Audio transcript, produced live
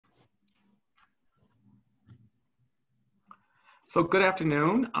So good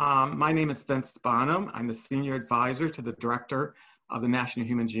afternoon. My name is Vince Bonham. I'm the Senior Advisor to the Director of the National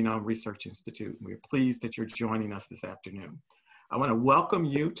Human Genome Research Institute. We're pleased that you're joining us this afternoon. I want to welcome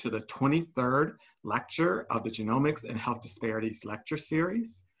you to the 23rd lecture of the Genomics and Health Disparities Lecture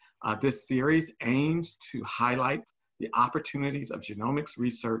Series. This series aims to highlight the opportunities of genomics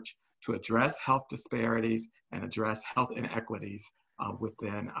research to address health disparities and address health inequities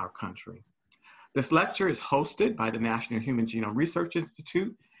within our country. This lecture is hosted by the National Human Genome Research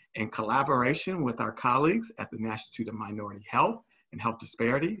Institute in collaboration with our colleagues at the National Institute of Minority Health and Health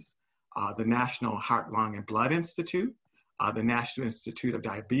Disparities, the National Heart, Lung, and Blood Institute, the National Institute of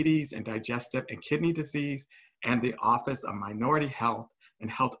Diabetes and Digestive and Kidney Disease, and the Office of Minority Health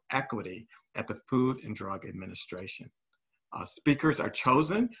and Health Equity at the Food and Drug Administration. Speakers are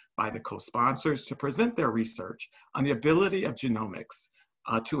chosen by the co-sponsors to present their research on the ability of genomics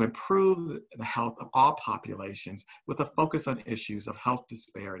to improve the health of all populations with a focus on issues of health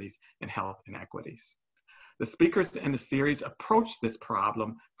disparities and health inequities. The speakers in the series approach this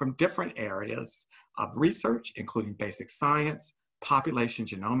problem from different areas of research, including basic science, population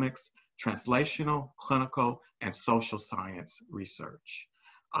genomics, translational, clinical, and social science research.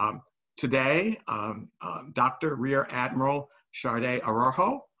 Today, Dr. Rear Admiral Sharday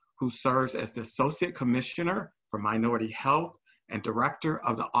Araujo, who serves as the Associate Commissioner for Minority Health and Director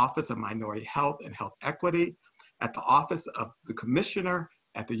of the Office of Minority Health and Health Equity at the Office of the Commissioner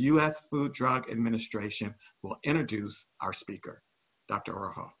at the U.S. Food Drug Administration, will introduce our speaker. Dr.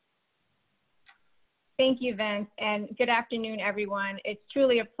 Araujo. Thank you, Vince, and good afternoon, everyone. It's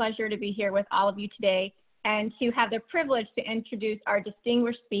truly a pleasure to be here with all of you today and to have the privilege to introduce our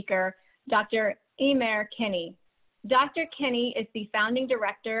distinguished speaker, Dr. Eimear Kenny. Dr. Kenny is the founding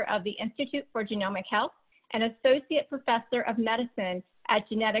director of the Institute for Genomic Health and Associate Professor of Medicine at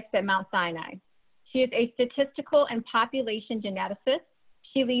Genetics at Mount Sinai. She is a statistical and population geneticist.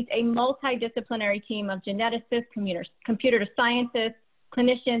 She leads a multidisciplinary team of geneticists, computer scientists,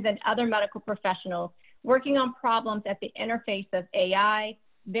 clinicians, and other medical professionals working on problems at the interface of AI,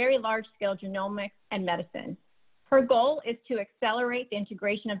 very large-scale genomics, and medicine. Her goal is to accelerate the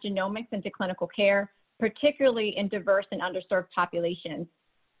integration of genomics into clinical care, particularly in diverse and underserved populations.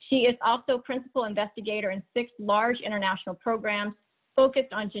 She is also principal investigator in 6 large international programs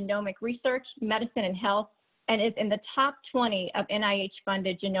focused on genomic research, medicine, and health, and is in the top 20 of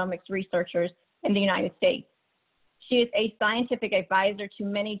NIH-funded genomics researchers in the United States. She is a scientific advisor to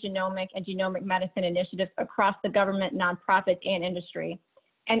many genomic and genomic medicine initiatives across the government, nonprofit, and industry.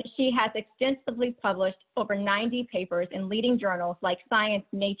 And she has extensively published over 90 papers in leading journals like Science,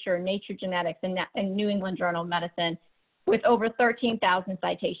 Nature, Nature Genetics, and New England Journal of Medicine, with over 13,000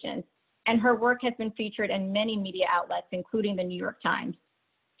 citations. And her work has been featured in many media outlets, including the New York Times.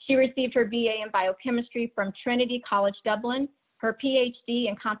 She received her BA in biochemistry from Trinity College Dublin, her PhD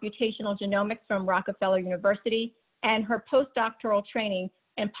in computational genomics from Rockefeller University, and her postdoctoral training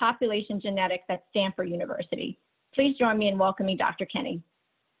in population genetics at Stanford University. Please join me in welcoming Dr. Kenny.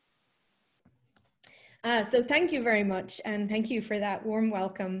 So thank you very much, and thank you for that warm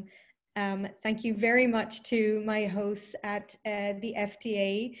welcome. Thank you very much to my hosts at the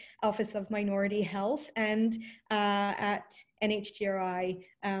FDA, Office of Minority Health, and at NHGRI,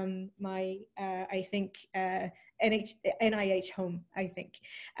 I think, NIH home, I think.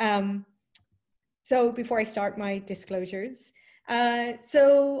 So before I start my disclosures,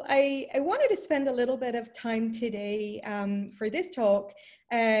 so I wanted to spend a little bit of time today for this talk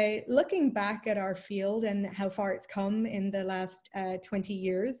looking back at our field and how far it's come in the last 20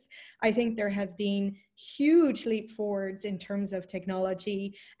 years. I think there has been huge leap forwards in terms of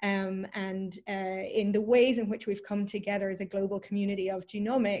technology and in the ways in which we've come together as a global community of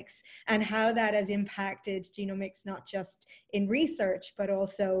genomics, and how that has impacted genomics not just in research but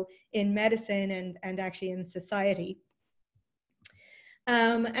also in medicine and actually in society.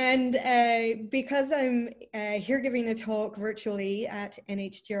 Because I'm here giving a talk virtually at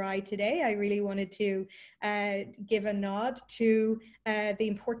NHGRI today, I really wanted to give a nod to the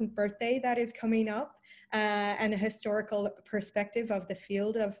important birthday that is coming up and a historical perspective of the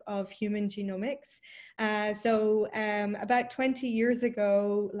field of human genomics. So about 20 years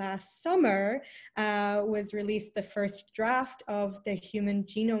ago, last summer, was released the first draft of the Human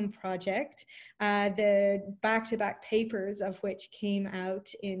Genome Project, the back-to-back papers of which came out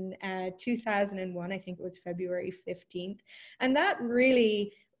in 2001, I think it was February 15th. And that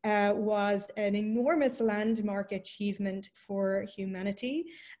really was an enormous landmark achievement for humanity.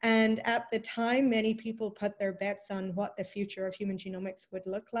 And at the time, many people put their bets on what the future of human genomics would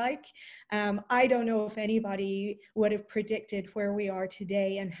look like. I don't know if anybody would have predicted where we are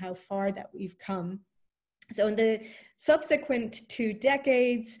today and how far that we've come. So in the subsequent 2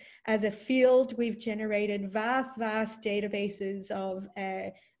 decades, as a field, we've generated vast databases of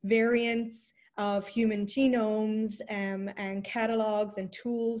variants of human genomes and catalogs and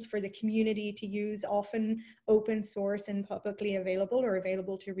tools for the community to use, often open source and publicly available or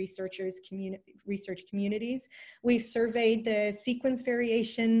available to researchers, research communities. We've surveyed the sequence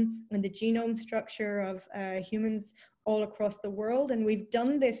variation and the genome structure of humans all across the world, and we've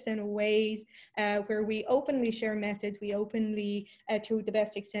done this in ways where we openly share methods, we openly, to the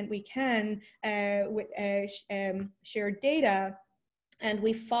best extent we can, share data, and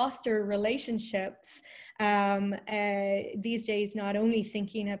we foster relationships these days, not only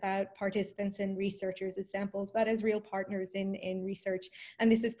thinking about participants and researchers as samples, but as real partners in research.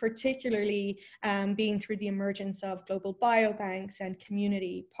 And this is particularly being through the emergence of global biobanks and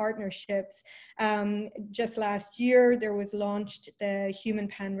community partnerships. Just last year, there was launched the Human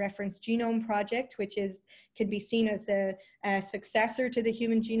Pan-Reference Genome Project, which can be seen as a successor to the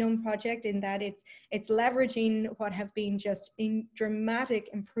Human Genome Project, in that it's leveraging what have been just dramatic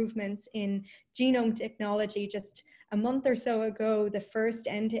improvements in genome technology. Just a month or so ago, the first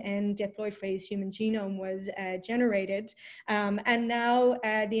end-to-end diploid phase human genome was generated. And now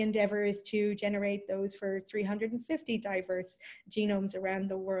the endeavor is to generate those for 350 diverse genomes around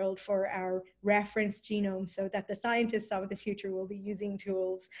the world for our reference genome, so that the scientists of the future will be using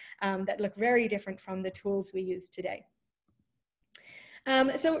tools that look very different from the tools we use today.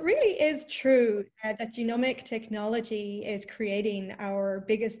 So it really is true that genomic technology is creating our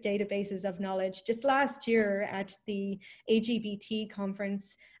biggest databases of knowledge. Just last year at the AGBT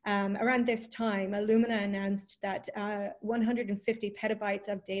conference, around this time, Illumina announced that 150 petabytes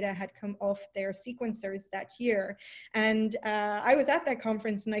of data had come off their sequencers that year. And I was at that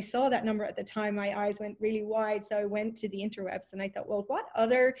conference and I saw that number at the time. My eyes went really wide. So I went to the interwebs and I thought, well, what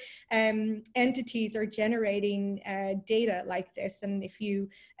other entities are generating data like this? And if you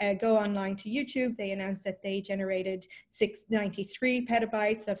go online to YouTube, they announced that they generated 693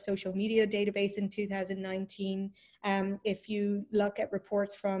 petabytes of social media database in 2019. If you look at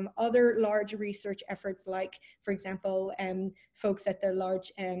reports from other large research efforts, like, for example, folks at the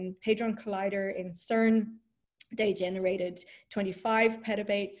Large Hadron Collider in CERN, they generated 25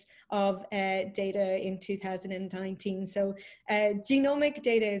 petabytes of data in 2019. So genomic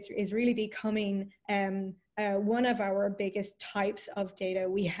data is really becoming one of our biggest types of data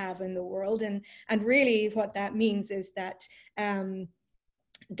we have in the world. And really what that means is that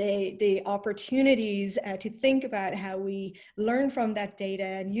the opportunities to think about how we learn from that data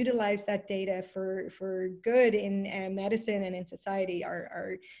and utilize that data for good in medicine and in society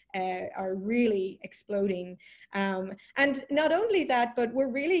are really exploding. And not only that, but we're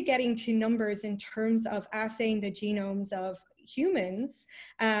really getting to numbers in terms of assaying the genomes of humans,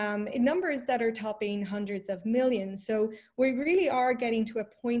 in numbers that are topping hundreds of millions. So we really are getting to a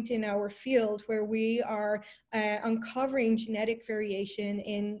point in our field where we are uncovering genetic variation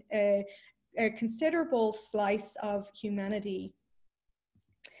in a considerable slice of humanity.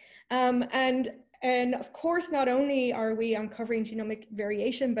 And of course, not only are we uncovering genomic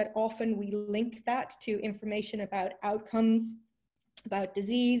variation, but often we link that to information about outcomes, about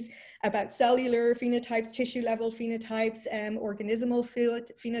disease, about cellular phenotypes, tissue level phenotypes, organismal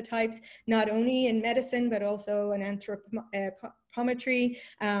phenotypes, not only in medicine, but also in anthropometry,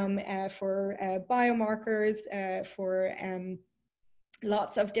 for biomarkers, for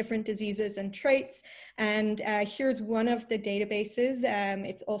lots of different diseases and traits. And here's one of the databases.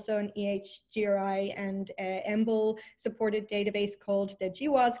 It's also an EHGRI and EMBL supported database called the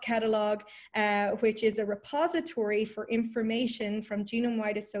GWAS catalog, which is a repository for information from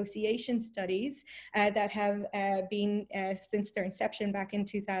genome-wide association studies that have been, since their inception back in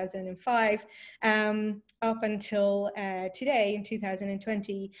 2005, up until today in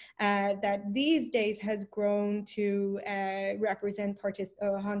 2020, that these days has grown to represent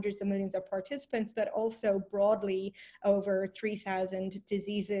hundreds of millions of participants, but also broadly over 3,000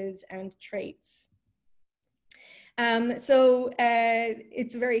 diseases and traits. So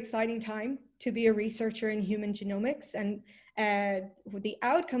it's a very exciting time to be a researcher in human genomics, and the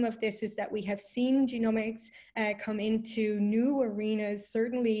outcome of this is that we have seen genomics come into new arenas,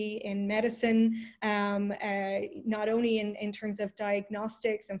 certainly in medicine, not only in terms of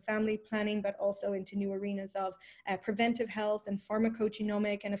diagnostics and family planning, but also into new arenas of preventive health and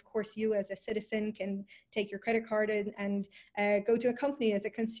pharmacogenomic. And of course, you as a citizen can take your credit card and go to a company as a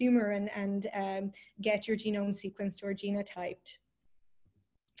consumer and get your genome sequenced or genotyped.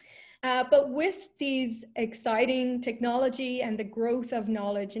 But with these exciting technology and the growth of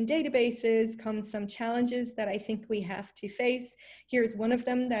knowledge in databases comes some challenges that I think we have to face. Here's one of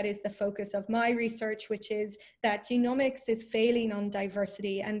them that is the focus of my research, which is that genomics is failing on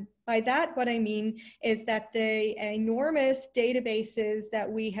diversity. And by that, what I mean is that the enormous databases that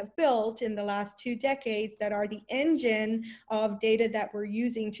we have built in the last 2 decades that are the engine of data that we're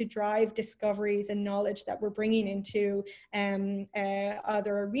using to drive discoveries and knowledge that we're bringing into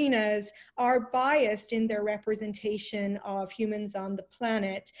other arenas are biased in their representation of humans on the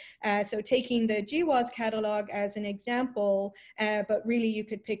planet. So taking the GWAS catalog as an example, but really you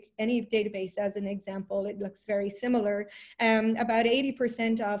could pick any database as an example, it looks very similar. About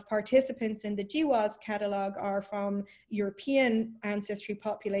 80% of participants in the GWAS catalog are from European ancestry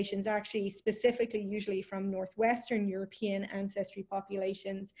populations, actually specifically usually from Northwestern European ancestry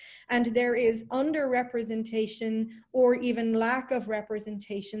populations. And there is underrepresentation or even lack of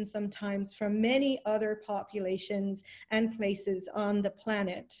representation sometimes from many other populations and places on the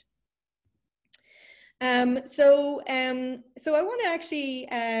planet. So I want to actually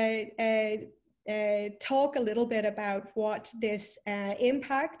talk a little bit about what this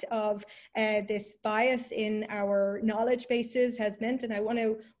impact of this bias in our knowledge bases has meant. And I want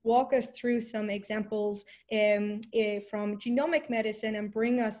to walk us through some examples from genomic medicine and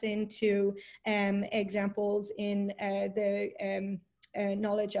bring us into examples in the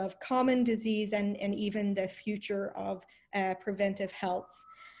knowledge of common disease and even the future of preventive health.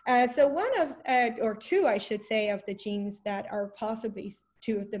 So one of, or two, I should say, of the genes that are possibly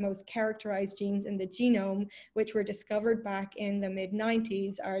two of the most characterized genes in the genome, which were discovered back in the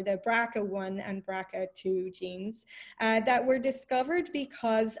mid-90s, are the BRCA1 and BRCA2 genes that were discovered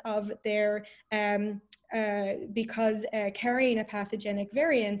because of their carrying a pathogenic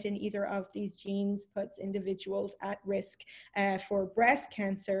variant in either of these genes puts individuals at risk for breast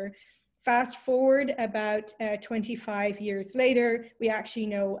cancer. Fast forward about 25 years later, we actually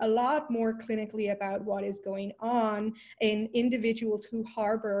know a lot more clinically about what is going on in individuals who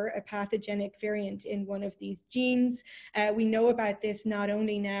harbor a pathogenic variant in one of these genes. We know about this not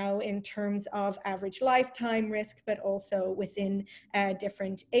only now in terms of average lifetime risk, but also within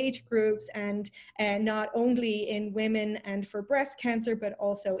different age groups, and not only in women and for breast cancer, but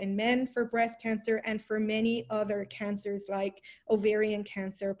also in men for breast cancer and for many other cancers like ovarian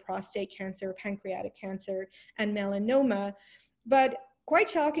cancer, prostate cancer, pancreatic cancer, and melanoma. But quite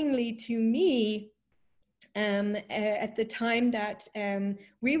shockingly to me, at the time that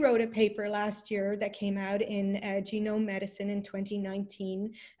we wrote a paper last year that came out in Genome Medicine in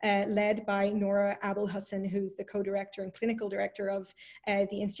 2019, led by Nora Abulhassan, who's the co-director and clinical director of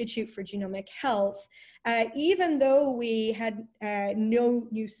the Institute for Genomic Health. Even though we had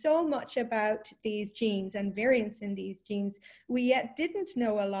knew so much about these genes and variants in these genes, we yet didn't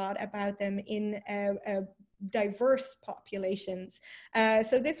know a lot about them in diverse populations.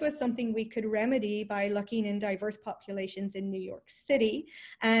 So this was something we could remedy by looking in diverse populations in New York City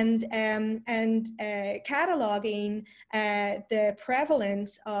and cataloging the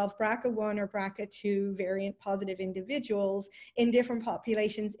prevalence of BRCA1 or BRCA2 variant positive individuals in different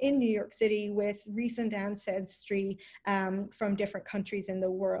populations in New York City with recent ancestry from different countries in the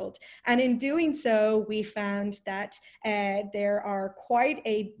world. And in doing so, we found that there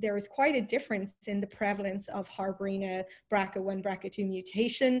is quite a difference in the prevalence of harboring a BRCA1, BRCA2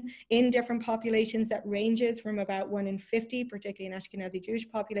 mutation in different populations that ranges from about 1 in 50, particularly in Ashkenazi Jewish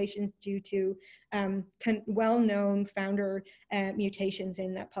populations, due to well-known founder mutations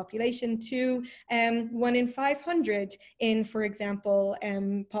in that population, to 1 in 500 in, for example,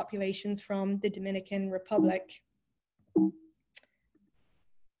 populations from the Dominican Republic.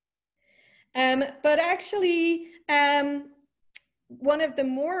 But actually, one of the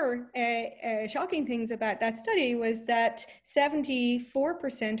more shocking things about that study was that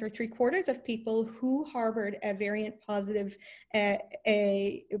 74% or 3/4 of people who harbored a variant positive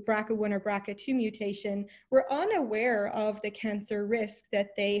a BRCA1 or BRCA2 mutation were unaware of the cancer risk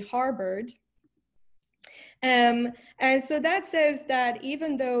that they harbored. And so that says that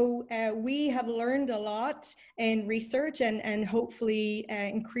even though we have learned a lot in research and hopefully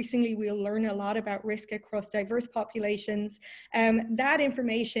increasingly we'll learn a lot about risk across diverse populations, that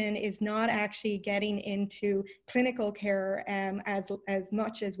information is not actually getting into clinical care as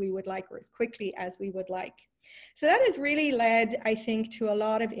much as we would like or as quickly as we would like. So that has really led, I think, to a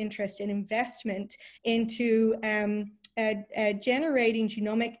lot of interest and investment into generating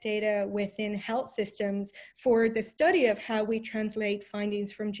genomic data within health systems for the study of how we translate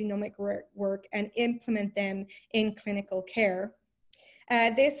findings from genomic work and implement them in clinical care.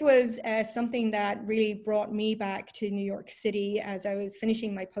 This was something that really brought me back to New York City as I was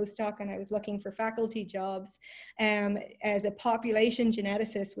finishing my postdoc and I was looking for faculty jobs. As a population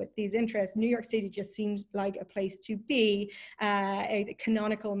geneticist with these interests, New York City just seems like a place to be, a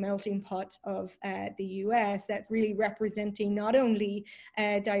canonical melting pot of the US that's really representing not only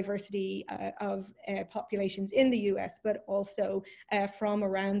diversity of populations in the US, but also from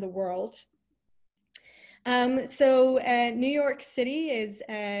around the world. New York City is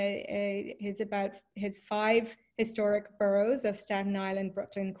has 5 historic boroughs of Staten Island,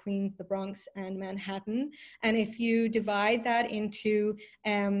 Brooklyn, Queens, the Bronx, and Manhattan. And if you divide that into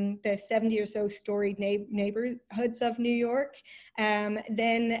the 70 or so storied neighborhoods of New York,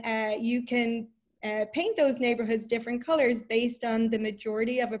 then you can paint those neighborhoods different colors based on the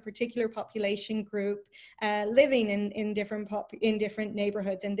majority of a particular population group living in different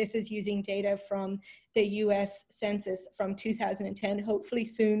neighborhoods. And this is using data from the US Census from 2010, hopefully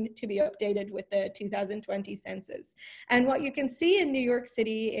soon to be updated with the 2020 census. And what you can see in New York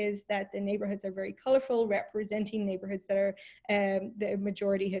City is that the neighborhoods are very colorful, representing neighborhoods that are the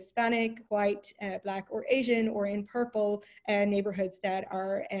majority Hispanic, white, Black, or Asian, or in purple, neighborhoods that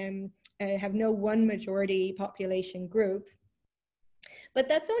are have no one majority population group. But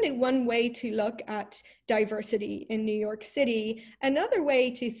that's only one way to look at diversity in New York City. Another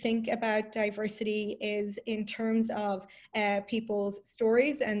way to think about diversity is in terms of people's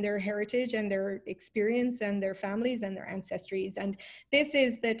stories and their heritage and their experience and their families and their ancestries. And this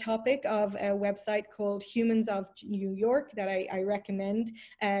is the topic of a website called Humans of New York that I recommend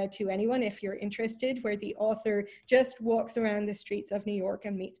to anyone if you're interested, where the author just walks around the streets of New York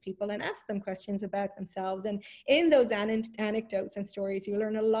and meets people and asks them questions about themselves. And in those anecdotes and stories, you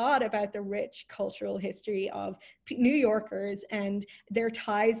learn a lot about the rich cultural history of New Yorkers and their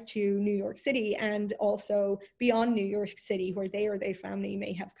ties to New York City, and also beyond New York City, where they or their family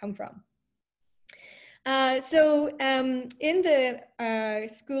may have come from. In the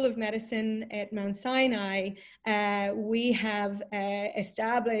School of Medicine at Mount Sinai, we have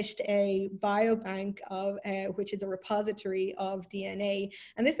established a biobank of, which is a repository of DNA.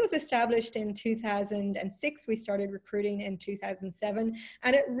 And this was established in 2006. We started recruiting in 2007.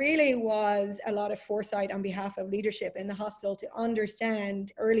 And it really was a lot of foresight on behalf of leadership in the hospital to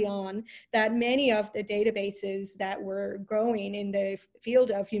understand early on that many of the databases that were growing in the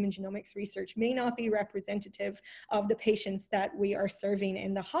field of human genomics research may not be representative of the patients that we are serving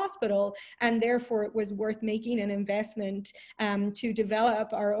in the hospital, and therefore it was worth making an investment to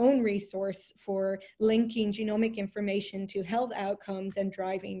develop our own resource for linking genomic information to health outcomes and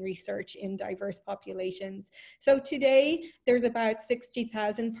driving research in diverse populations. So today there's about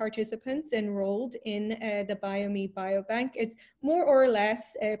 60,000 participants enrolled in the BioMe Biobank. It's more or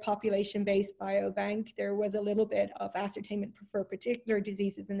less a population-based biobank. There was a little bit of ascertainment for particular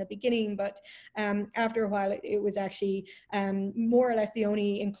diseases in the beginning, but after a while it was actually more or less the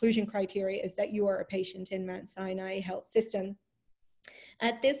only inclusion criteria is that you are a patient in Mount Sinai Health System.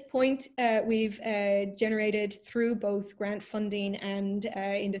 At this point, we've generated through both grant funding and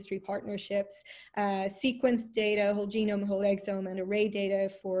industry partnerships, sequence data, whole genome, whole exome, and array data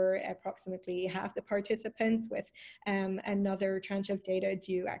for approximately half the participants, with another tranche of data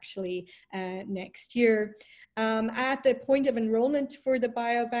due actually next year. At the point of enrollment for the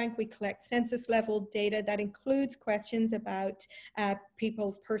biobank, we collect census level data that includes questions about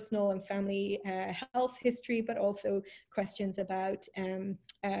people's personal and family health history, but also questions about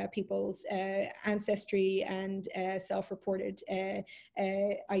people's ancestry and self-reported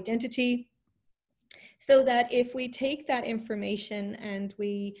identity. So that if we take that information and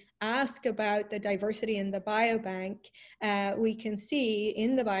we ask about the diversity in the biobank, we can see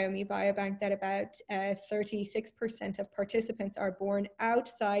in the BioMe Biobank that about 36% of participants are born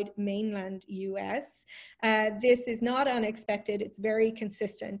outside mainland US. This is not unexpected. It's very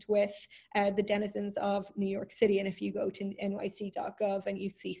consistent with the denizens of New York City. And if you go to nyc.gov and you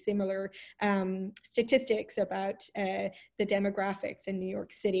see similar statistics about the demographics in New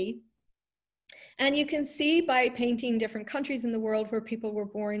York City. And you can see by painting different countries in the world where people were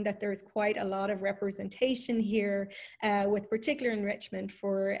born that there's quite a lot of representation here, with particular enrichment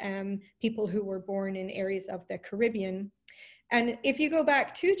for people who were born in areas of the Caribbean. And if you go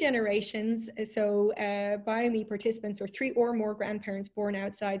back 2 generations, so BioMe participants or 3 or more grandparents born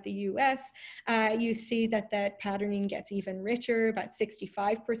outside the US, you see that that patterning gets even richer. About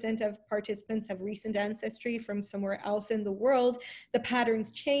 65% of participants have recent ancestry from somewhere else in the world. The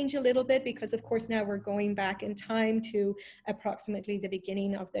patterns change a little bit because, of course, now we're going back in time to approximately the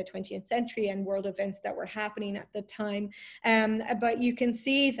beginning of the 20th century and world events that were happening at the time. But you can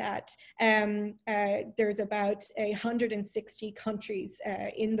see that there's about 160 60 countries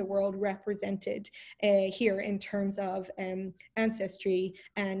in the world represented here in terms of ancestry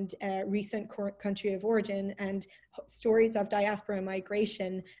and recent country of origin and stories of diaspora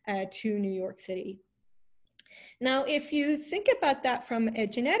migration to New York City. Now, if you think about that from a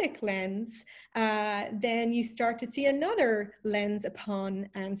genetic lens, then you start to see another lens upon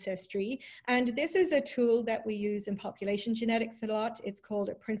ancestry. And this is a tool that we use in population genetics a lot. It's called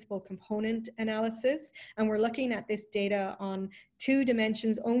a principal component analysis. And we're looking at this data on 2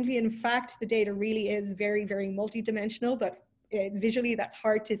 dimensions only. In fact, the data really is very, very multidimensional, but visually that's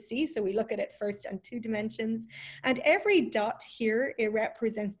hard to see, so we look at it first on 2 dimensions. And every dot here, it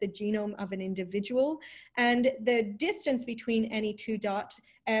represents the genome of an individual, and the distance between any 2 dots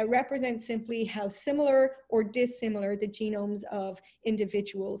represents simply how similar or dissimilar the genomes of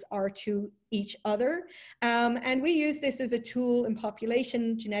individuals are to each other. And we use this as a tool in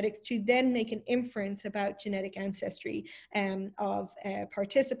population genetics to then make an inference about genetic ancestry of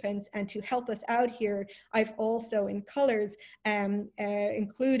participants. And to help us out here, I've also in colors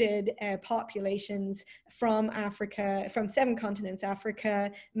included populations from Africa, from 7 continents: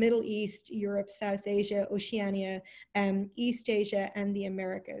 Africa, Middle East, Europe, South Asia, Oceania, East Asia, and the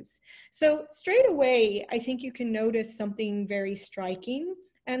Americas. So straight away, I think you can notice something very striking,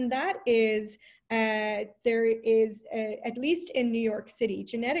 and that is there is, at least in New York City,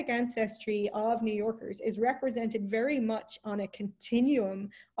 genetic ancestry of New Yorkers is represented very much on a continuum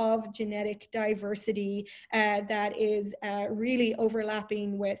of genetic diversity that is really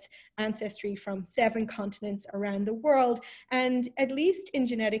overlapping with ancestry from 7 continents around the world. And at least in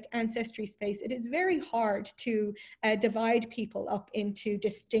genetic ancestry space, it is very hard to divide people up into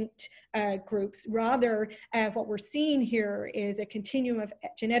distinct groups. Rather, what we're seeing here is a continuum of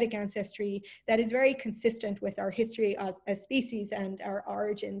genetic ancestry that is very consistent with our history as a species and our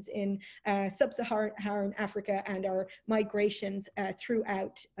origins in sub-Saharan Africa and our migrations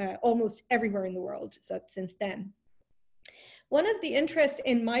throughout almost everywhere in the world since then. One of the interests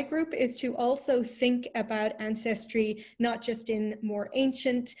in my group is to also think about ancestry, not just in more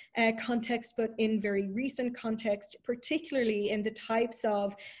ancient context, but in very recent context, particularly in the types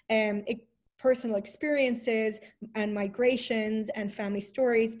of personal experiences and migrations and family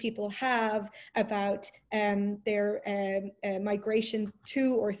stories people have about their migration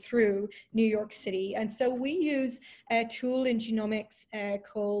to or through New York City. And so we use a tool in genomics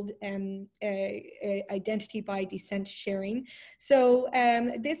called identity by descent sharing. So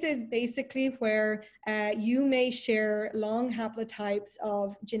this is basically where you may share long haplotypes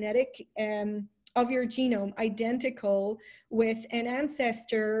of genetic of your genome identical with an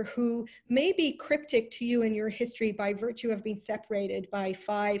ancestor who may be cryptic to you in your history by virtue of being separated by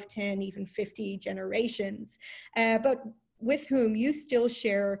 5, 10, even 50 generations, but with whom you still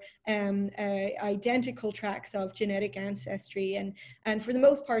share identical tracks of genetic ancestry. And for the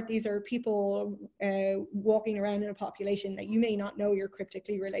most part, these are people walking around in a population that you may not know you're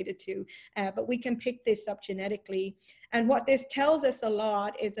cryptically related to, but we can pick this up genetically. And what this tells us a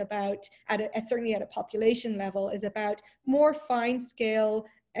lot is about, certainly at a population level, is about more fine scale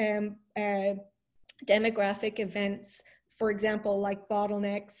demographic events, for example, like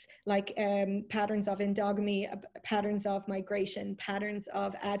bottlenecks, like patterns of endogamy, patterns of migration, patterns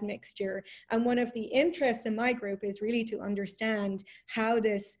of admixture. And one of the interests in my group is really to understand how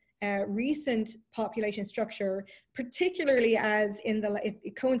this recent population structure, particularly as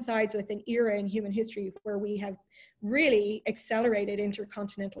it coincides with an era in human history where we have really accelerated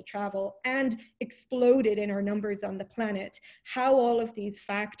intercontinental travel and exploded in our numbers on the planet, how all of these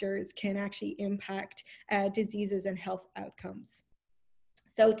factors can actually impact diseases and health outcomes.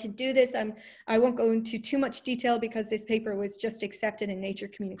 So to do this, I won't go into too much detail because this paper was just accepted in Nature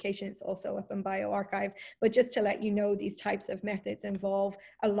Communication. It's also up in bioRxiv, but just to let you know, these types of methods involve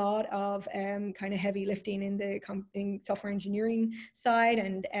a lot of kind of heavy lifting in the software engineering side.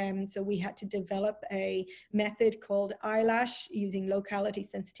 And so we had to develop a method called eyelash using locality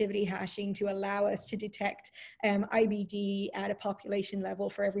sensitivity hashing to allow us to detect IBD at a population level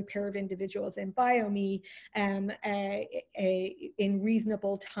for every pair of individuals in BioMe in reasonable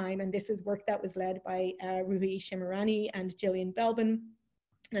time. And this is work that was led by Ruhi Shimarani and Gillian Belbin,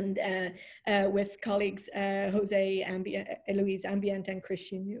 and with colleagues Louise Ambient and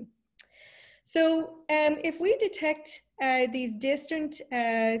Christian Yu. So if we detect these distant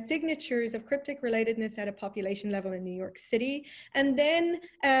signatures of cryptic relatedness at a population level in New York City. And then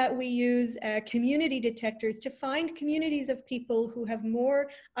we use community detectors to find communities of people who have more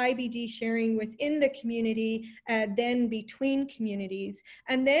IBD sharing within the community than between communities.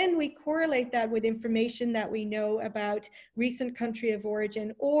 And then we correlate that with information that we know about recent country of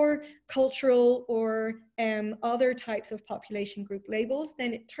origin or cultural or other types of population group labels.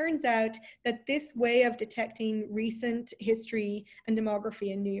 Then it turns out that this way of detecting recent history and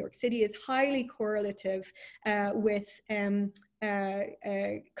demography in New York City is highly correlative with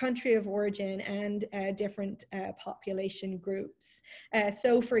country of origin and different population groups.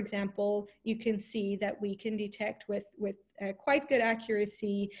 So for example, you can see that we can detect with quite good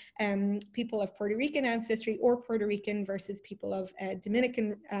accuracy people of Puerto Rican ancestry or Puerto Rican versus people of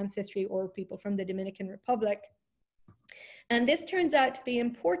Dominican ancestry or people from the Dominican Republic. And this turns out to be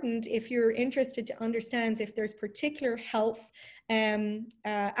important if you're interested to understand if there's particular health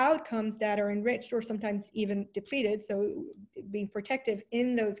outcomes that are enriched or sometimes even depleted, so being protective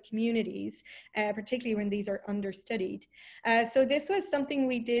in those communities, particularly when these are understudied. So this was something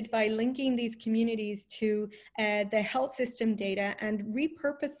we did by linking these communities to the health system data and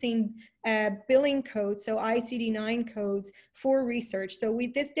repurposing billing codes, so ICD-9 codes for research. So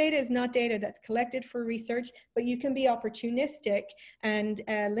this data is not data that's collected for research, but you can be opportunistic and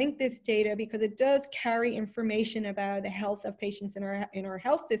link this data because it does carry information about the health of patients in our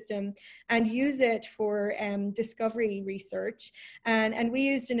health system and use it for discovery research. And we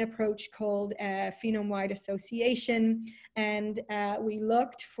used an approach called phenome-wide association. And we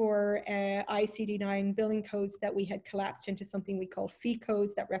looked for ICD-9 billing codes that we had collapsed into something we call fee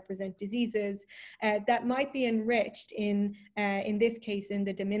codes that represent diseases that might be enriched in this case in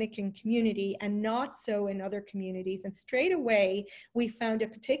the Dominican community and not so in other communities. And straight away, we found a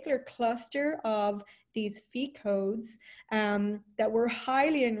particular cluster of these fee codes that were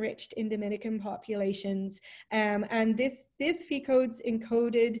highly enriched in Dominican populations. And this fee codes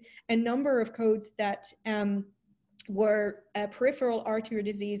encoded a number of codes that were peripheral artery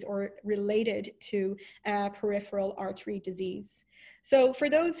disease or related to peripheral artery disease. So for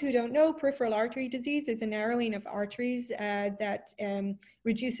those who don't know, peripheral artery disease is a narrowing of arteries that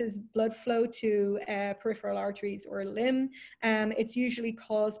reduces blood flow to peripheral arteries or a limb. It's usually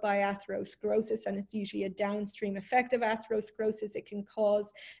caused by atherosclerosis, and it's usually a downstream effect of atherosclerosis. It can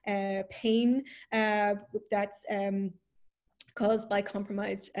cause pain that's caused by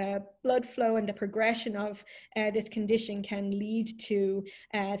compromised blood flow, and the progression of this condition can lead to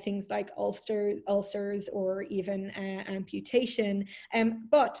things like ulcers or even amputation.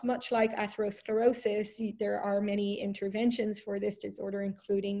 But much like atherosclerosis, there are many interventions for this disorder,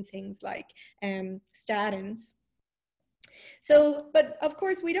 including things like statins. So, but of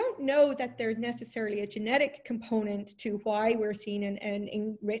course, we don't know that there's necessarily a genetic component to why we're seeing an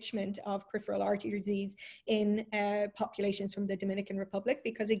enrichment of peripheral artery disease in populations from the Dominican Republic,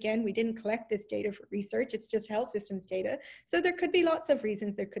 because again, we didn't collect this data for research, it's just health systems data. So there could be lots of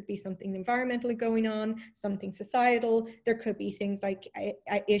reasons. There could be something environmentally going on, something societal. There could be things like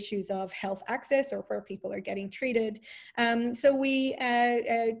issues of health access or where people are getting treated. So we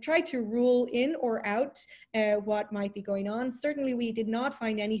try to rule in or out what might be going on. Certainly, we did not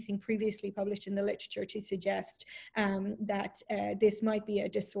find anything previously published in the literature to suggest that this might be a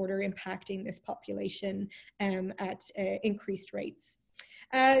disorder impacting this population at increased rates.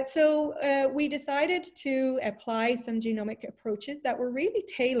 So we decided to apply some genomic approaches that were really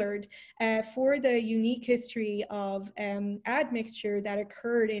tailored for the unique history of admixture that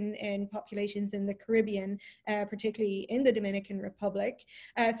occurred in populations in the Caribbean, particularly in the Dominican Republic.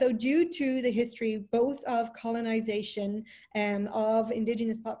 So due to the history both of colonization of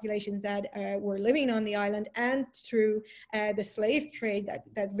indigenous populations that were living on the island and through the slave trade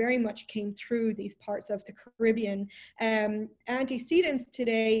that very much came through these parts of the Caribbean, antecedents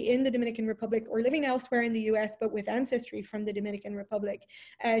today in the Dominican Republic or living elsewhere in the US but with ancestry from the Dominican Republic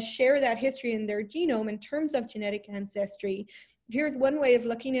share that history in their genome in terms of genetic ancestry. Here's one way of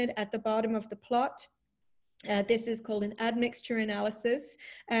looking at the bottom of the plot. This is called an admixture analysis,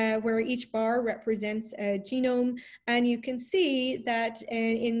 where each bar represents a genome. And you can see that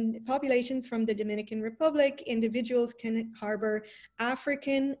in populations from the Dominican Republic, individuals can harbor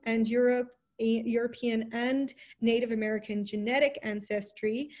African and European and Native American genetic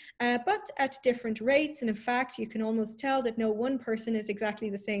ancestry, but at different rates. And in fact, you can almost tell that no one person is exactly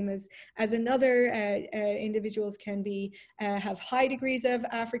the same as another. Individuals can have high degrees of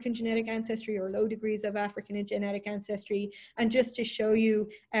African genetic ancestry or low degrees of African genetic ancestry. And just to show you,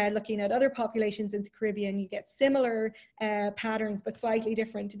 looking at other populations in the Caribbean, you get similar patterns, but slightly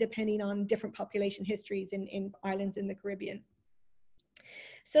different depending on different population histories in islands in the Caribbean.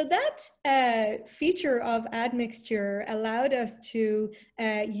 So that feature of admixture allowed us to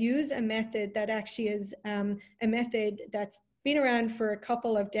use a method that actually is a method that's been around for a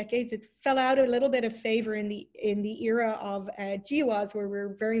couple of decades. It fell out a little bit of favor in the era of GWAS, where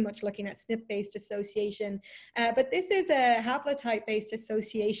we're very much looking at SNP-based association. But this is a haplotype-based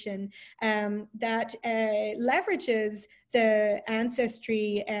association that leverages the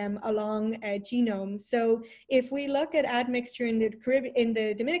ancestry along a genome. So if we look at admixture in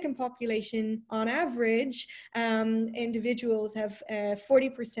the Dominican population, on average, individuals have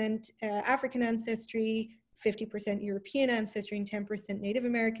 40% African ancestry, 50% European ancestry, and 10% Native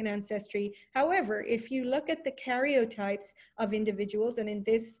American ancestry. However, if you look at the karyotypes of individuals, and in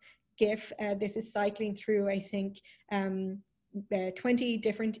this GIF, this is cycling through, I think, 20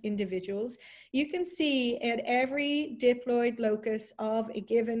 different individuals, you can see at every diploid locus of a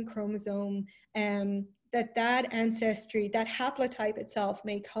given chromosome that ancestry, that haplotype itself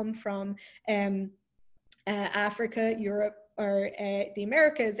may come from Africa, Europe, or the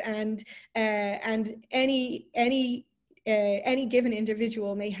Americas, and any given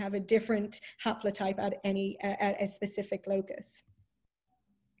individual may have a different haplotype at a specific locus.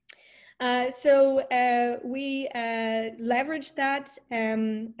 So we leveraged that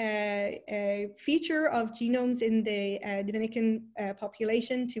feature of genomes in the Dominican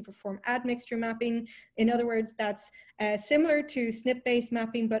population to perform admixture mapping. In other words, that's similar to SNP-based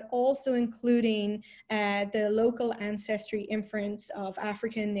mapping, but also including the local ancestry inference of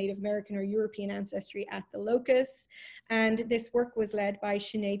African, Native American, or European ancestry at the locus. And this work was led by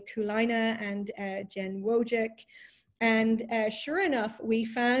Sinead Kulina and Jen Wojcik. And sure enough, we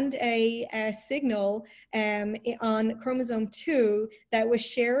found a signal on chromosome 2 that was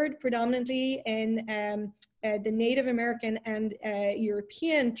shared predominantly in the Native American and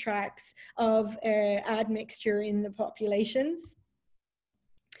European tracts of admixture in the populations.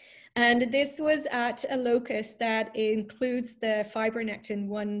 And this was at a locus that includes the fibronectin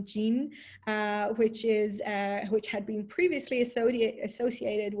 1 gene, which had been previously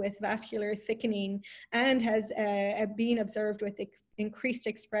associated with vascular thickening and has been observed with increased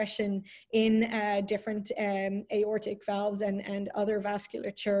expression in different aortic valves and other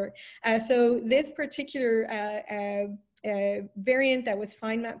vasculature. So this particular variant that was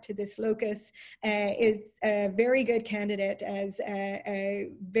fine mapped to this locus is a very good candidate as a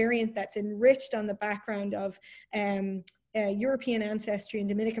variant that's enriched on the background of European ancestry in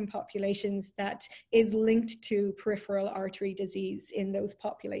Dominican populations that is linked to peripheral artery disease in those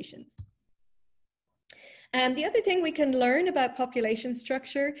populations. The other thing we can learn about population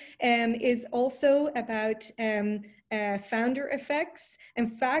structure is also about founder effects. In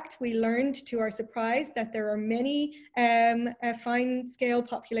fact, we learned to our surprise that there are many fine scale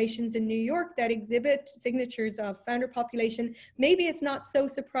populations in New York that exhibit signatures of founder population. Maybe it's not so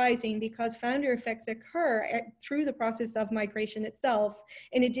surprising because founder effects occur through the process of migration itself,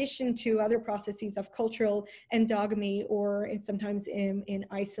 in addition to other processes of cultural endogamy or sometimes in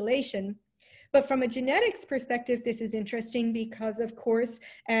isolation. But from a genetics perspective, this is interesting because, of course,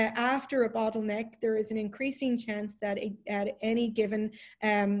 after a bottleneck, there is an increasing chance that at any given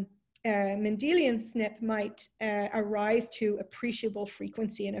Mendelian SNP might arise to appreciable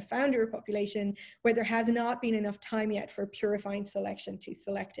frequency in a founder population where there has not been enough time yet for purifying selection to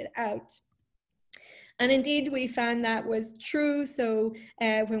select it out. And indeed, we found that was true. So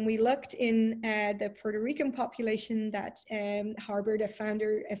when we looked in the Puerto Rican population that harbored a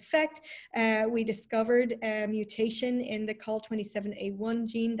founder effect, we discovered a mutation in the COL27A1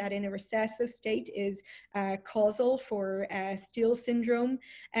 gene that in a recessive state is causal for Steele syndrome.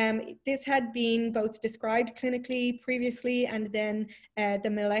 This had been both described clinically previously, and then the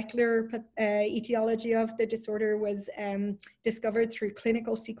molecular etiology of the disorder was discovered through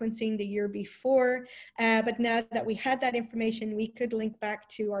clinical sequencing the year before. But now that we had that information, we could link back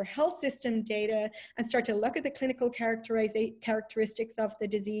to our health system data and start to look at the clinical characteristics of the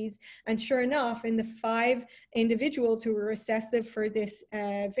disease. And sure enough, in the 5 individuals who were recessive for this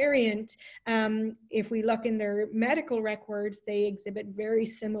variant, if we look in their medical records, they exhibit very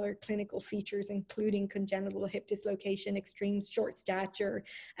similar clinical features, including congenital hip dislocation, extreme short stature,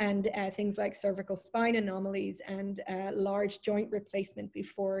 and things like cervical spine anomalies and large joint replacement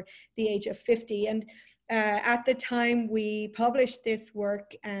before the age of 50. And at the time we published this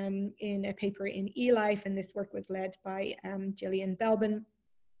work in a paper in eLife, and this work was led by Gillian Belbin.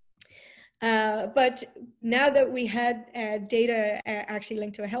 But now that we had data actually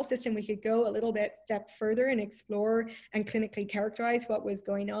linked to a health system, we could go a little bit step further and explore and clinically characterize what was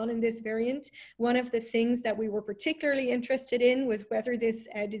going on in this variant. One of the things that we were particularly interested in was whether this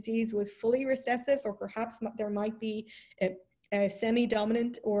disease was fully recessive, or perhaps there might be a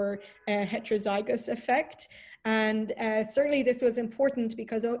semi-dominant or a heterozygous effect. And certainly this was important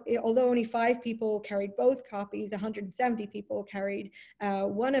because although only 5 people carried both copies, 170 people carried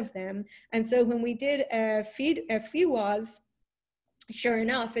one of them. And so when we did a FEWAS, sure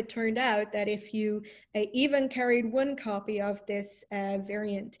enough, it turned out that if you even carried one copy of this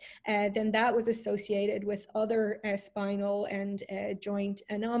variant, then that was associated with other spinal and joint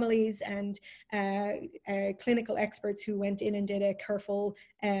anomalies, and clinical experts who went in and did a careful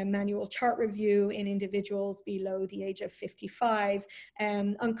manual chart review in individuals below the age of 55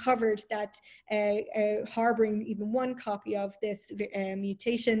 uncovered that harboring even one copy of this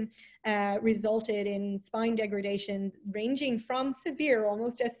mutation resulted in spine degradation ranging from severe,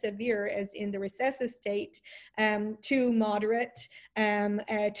 almost as severe as in the recessive state, to moderate,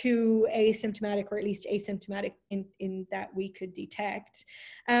 to asymptomatic, or at least asymptomatic in that we could detect.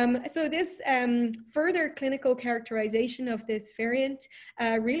 So this further clinical characterization of this variant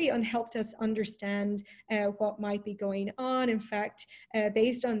really helped us understand what might be going on. In fact,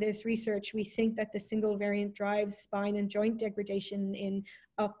 based on this research, we think that the single variant drives spine and joint degradation in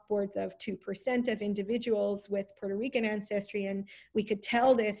upwards of 2% of individuals with Puerto Rican ancestry, and we could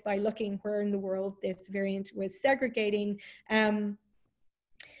tell this by looking where in the world this variant was segregating.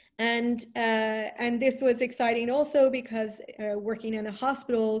 And this was exciting also because working in a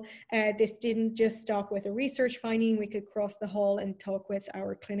hospital, this didn't just stop with a research finding. We could cross the hall and talk with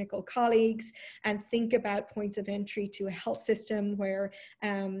our clinical colleagues and think about points of entry to a health system where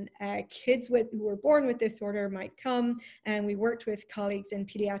kids who were born with this disorder might come. And we worked with colleagues in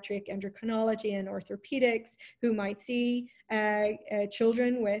pediatric endocrinology and orthopedics who might see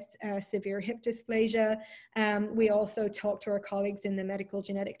children with severe hip dysplasia. We also talked to our colleagues in the medical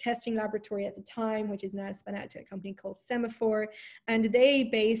genetic testing laboratory at the time, which is now spun out to a company called Semaphore. And they,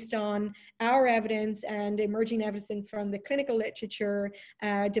 based on our evidence and emerging evidence from the clinical literature,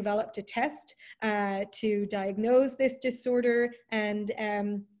 developed a test to diagnose this disorder. And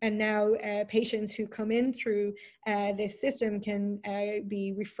now patients who come in through this system can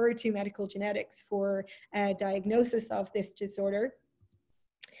be referred to medical genetics for diagnosis of this disorder.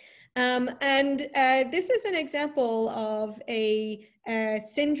 This is an example of a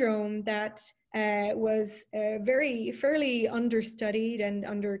syndrome that was fairly understudied and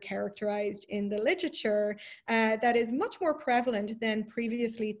undercharacterized in the literature, that is much more prevalent than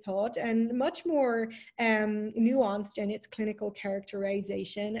previously thought and much more nuanced in its clinical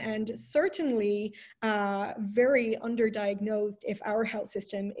characterization, and certainly very underdiagnosed if our health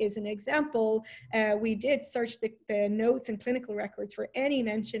system is an example. We did search the notes and clinical records for any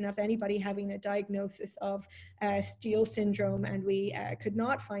mention of anybody having a diagnosis of Steele syndrome, and we could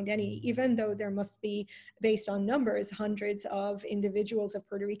not find any, even though there must be, based on numbers, hundreds of individuals of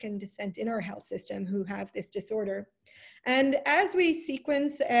Puerto Rican descent in our health system who have this disorder. And as we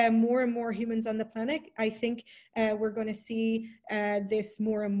sequence more and more humans on the planet, I think we're going to see this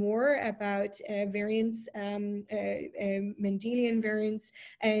more and more about variants, Mendelian variants,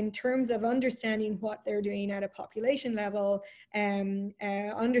 in terms of understanding what they're doing at a population level,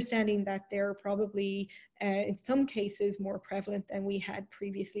 understanding that they're probably in some cases more prevalent than we had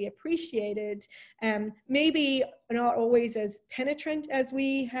previously appreciated. Maybe not always as penetrant as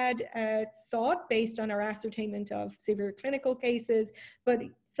we had thought based on our ascertainment of severe clinical cases, but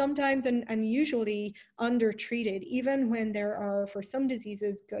sometimes and usually undertreated, even when there are, for some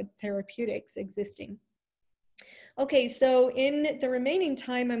diseases, good therapeutics existing. Okay, so in the remaining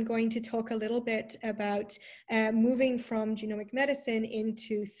time, I'm going to talk a little bit about moving from genomic medicine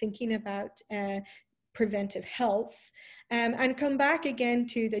into thinking about preventive health. And come back again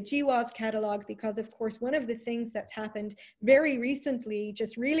to the GWAS catalog, because of course, one of the things that's happened very recently,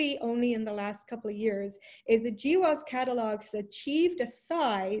 just really only in the last couple of years, is the GWAS catalog has achieved a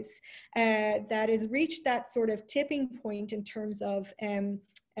size that has reached that sort of tipping point in terms of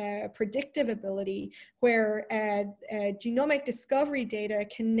predictive ability, where genomic discovery data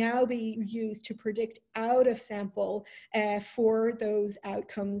can now be used to predict out of sample for those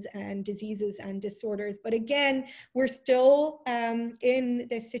outcomes and diseases and disorders. But again, we're still in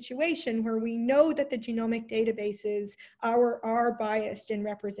this situation where we know that the genomic databases are biased in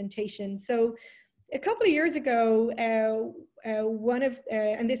representation. So a couple of years ago,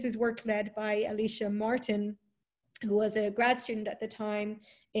 and this is work led by Alicia Martin, who was a grad student at the time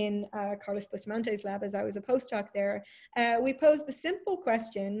in Carlos Bustamante's lab as I was a postdoc there, we posed the simple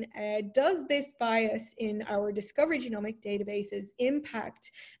question, does this bias in our discovery genomic databases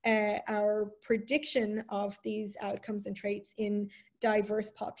impact our prediction of these outcomes and traits in diverse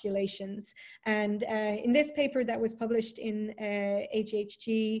populations? And in this paper that was published in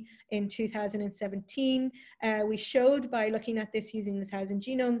HHG in 2017, we showed by looking at this using the 1,000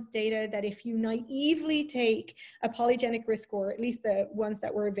 genomes data that if you naively take a polygenic risk score, at least the ones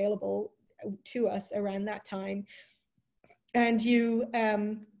that were available to us around that time, and you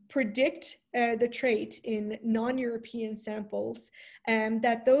predict the trait in non-European samples,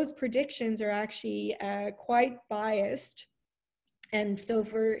 that those predictions are actually quite biased. And so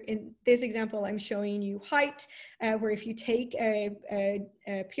in this example, I'm showing you height, where if you take a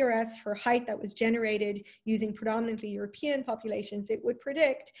PRS for height that was generated using predominantly European populations, it would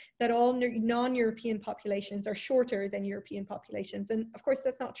predict that all non-European populations are shorter than European populations. And of course,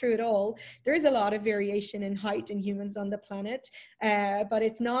 that's not true at all. There is a lot of variation in height in humans on the planet, but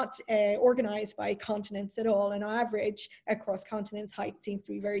it's not organized by continents at all. On average, across continents, height seems to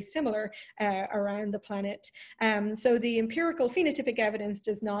be very similar around the planet. So the empirical phenotypic evidence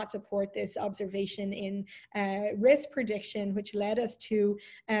does not support this observation in risk prediction, which led us to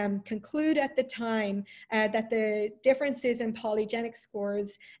conclude at the time that the differences in polygenic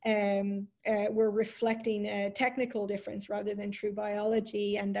scores were reflecting a technical difference rather than true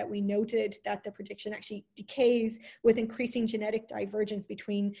biology, and that we noted that the prediction actually decays with increasing genetic divergence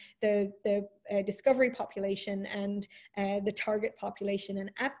between the discovery population and the target population. And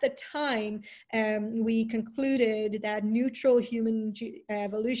at the time, we concluded that neutral human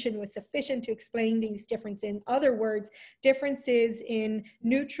evolution was sufficient to explain these differences. In other words, differences in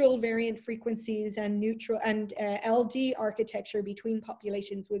neutral variant frequencies and neutral and LD architecture between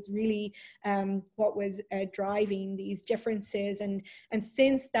populations was really what was driving these differences. And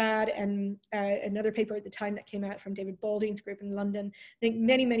since that, and another paper at the time that came out from David Balding's group in London, I think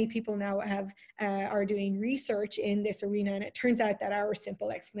many people now are doing research in this arena, and it turns out that our simple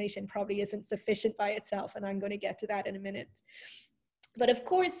explanation probably isn't sufficient by itself, and I'm going to get to that in a minute. But of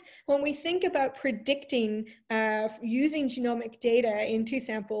course, when we think about predicting using genomic data into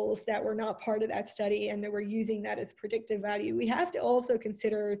samples that were not part of that study and that we're using that as predictive value, we have to also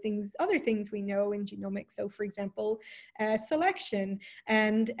consider other things we know in genomics. So for example, selection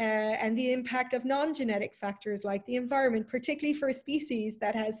and the impact of non-genetic factors like the environment, particularly for a species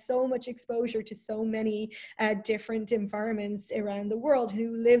that has so much exposure to so many different environments around the world,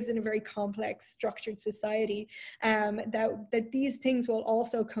 who lives in a very complex structured society, that these things will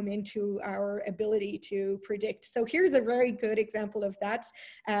also come into our ability to predict. So here's a very good example of that.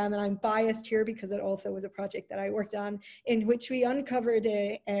 And I'm biased here because it also was a project that I worked on, in which we uncovered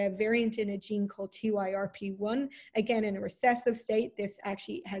a variant in a gene called TYRP1. Again, in a recessive state, this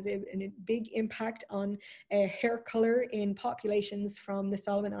actually has a big impact on hair color in populations from the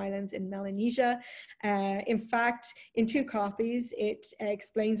Solomon Islands in Melanesia. In fact, in 2 copies, it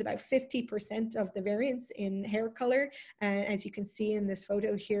explains about 50% of the variance in hair color. As you can see in this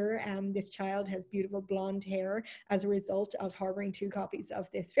photo here, this child has beautiful blonde hair as a result of harboring 2 copies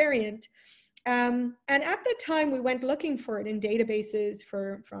of this variant. And at the time, we went looking for it in databases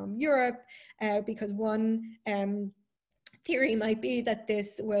from Europe, because one theory might be that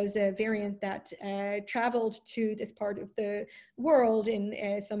this was a variant that traveled to this part of the world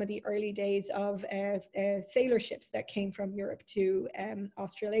in some of the early days of sailor ships that came from Europe to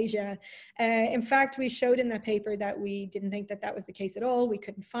Australasia. In fact, we showed in that paper that we didn't think that that was the case at all. We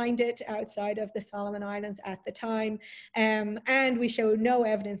couldn't find it outside of the Solomon Islands at the time. And we showed no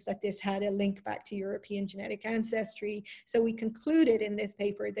evidence that this had a link back to European genetic ancestry. So we concluded in this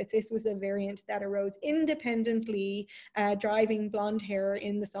paper that this was a variant that arose independently, driving blonde hair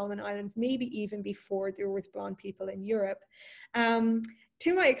in the Solomon Islands, maybe even before there was blonde people in Europe.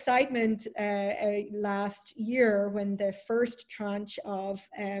 To my excitement, last year, when the first tranche of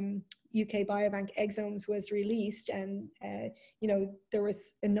UK Biobank exomes was released, and you know, there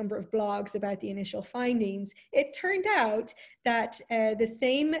was a number of blogs about the initial findings, it turned out that the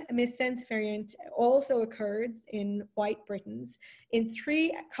same missense variant also occurred in white Britons in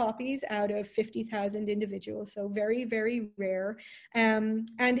 3 copies out of 50,000 individuals, so very, very rare. And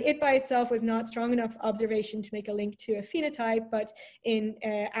it by itself was not strong enough observation to make a link to a phenotype, but in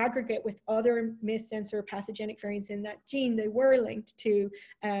aggregate with other missense or pathogenic variants in that gene, they were linked to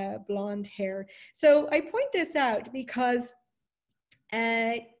blonde hair. So I point this out because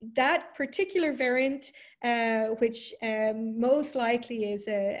that particular variant, which most likely is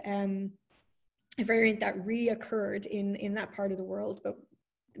a variant that reoccurred in that part of the world, but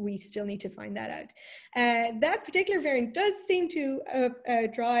we still need to find that out. That particular variant does seem to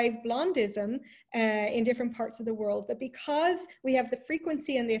drive blondism in different parts of the world, but because we have the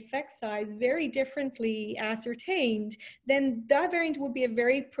frequency and the effect size very differently ascertained, then that variant would be a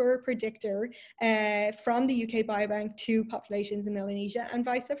very poor predictor from the UK Biobank to populations in Melanesia and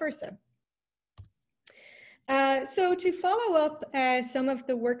vice versa. So to follow up some of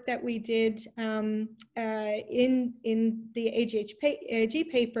the work that we did in the AGHG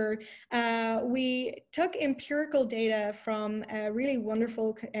paper, we took empirical data from a really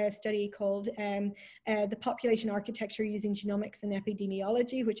wonderful study called the Population Architecture Using Genomics and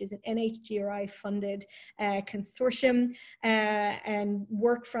Epidemiology, which is an NHGRI-funded consortium. And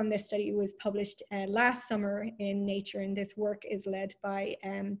work from this study was published last summer in Nature, and this work is led by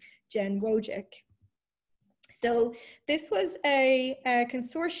Jen Wojcik. So this was a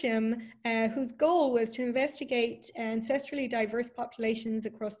consortium whose goal was to investigate ancestrally diverse populations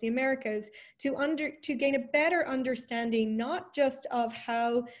across the Americas to gain a better understanding not just of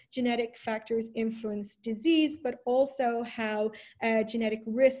how genetic factors influence disease, but also how genetic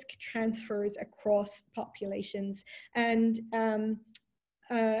risk transfers across populations. And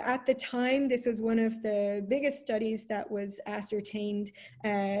at the time, this was one of the biggest studies that was ascertained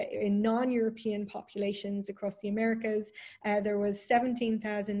in non-European populations across the Americas. There was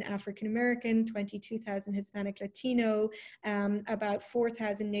 17,000 African-American, 22,000 Hispanic Latino, about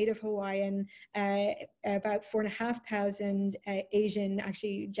 4,000 Native Hawaiian, about 4,500 Asian,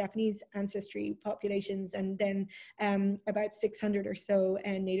 actually Japanese ancestry populations, and then about 600 or so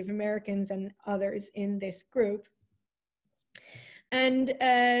Native Americans and others in this group. And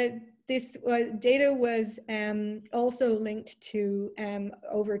this data was also linked to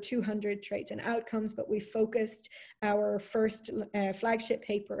over 200 traits and outcomes, but we focused our first flagship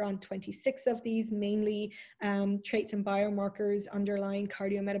paper on 26 of these, mainly traits and biomarkers underlying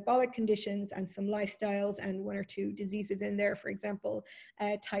cardiometabolic conditions and some lifestyles and 1 or 2 diseases in there, for example,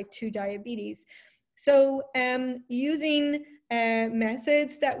 type 2 diabetes. So using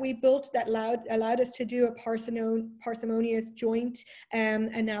methods that we built that allowed us to do a parsimonious joint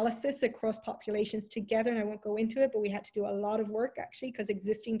analysis across populations together, and I won't go into it, but we had to do a lot of work actually because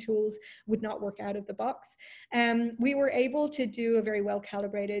existing tools would not work out of the box. We were able to do a very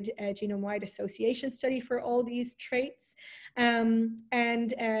well-calibrated genome-wide association study for all these traits, and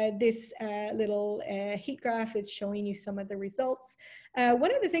this little heat graph is showing you some of the results.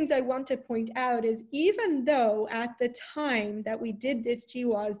 One of the things I want to point out is even though at the time that we did this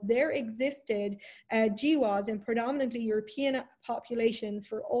GWAS, there existed GWAS in predominantly European populations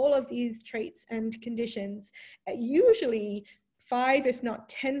for all of these traits and conditions, usually 5, if not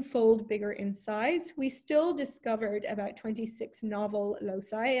 10-fold bigger in size, we still discovered about 26 novel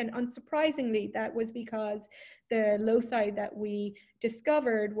loci. And unsurprisingly, that was because the loci that we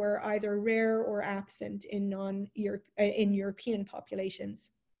discovered were either rare or absent in European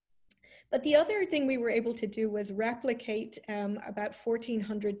populations. But the other thing we were able to do was replicate about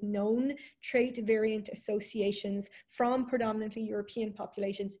 1,400 known trait variant associations from predominantly European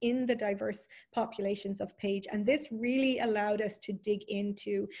populations in the diverse populations of PAGE. And this really allowed us to dig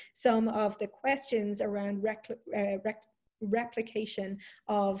into some of the questions around replication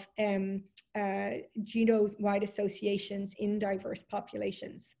of genome-wide associations in diverse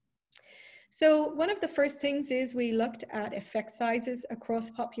populations. So one of the first things is we looked at effect sizes across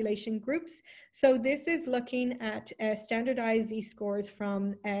population groups. So this is looking at standardized z-scores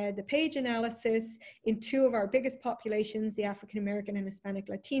from the PAGE analysis in 2 of our biggest populations, the African American and Hispanic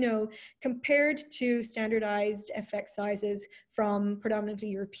Latino, compared to standardized effect sizes from predominantly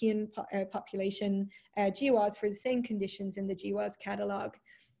European population GWAS for the same conditions in the GWAS catalog.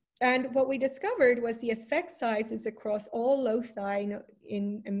 And what we discovered was the effect sizes across all loci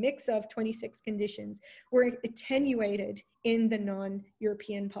in a mix of 26 conditions were attenuated in the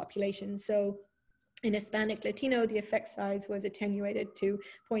non-European population. So In Hispanic Latino, the effect size was attenuated to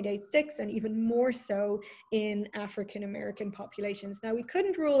 0.86, and even more so in African American populations. Now, we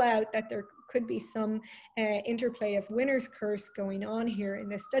couldn't rule out that there could be some interplay of winner's curse going on here in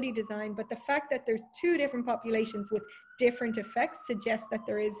this study design, but the fact that there's two different populations with different effects suggests that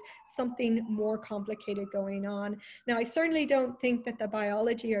there is something more complicated going on. Now, I certainly don't think that the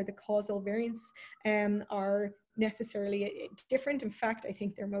biology or the causal variants are necessarily different. In fact, I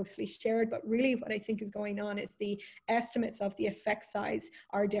think they're mostly shared, but really what I think is going on is the estimates of the effect size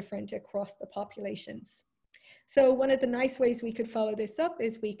are different across the populations. So one of the nice ways we could follow this up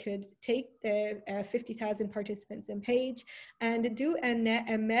is we could take the 50,000 participants in PAGE and do a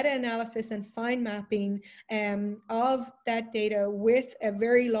meta-analysis and fine mapping of that data with a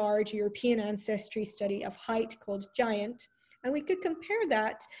very large European ancestry study of height called GIANT. And we could compare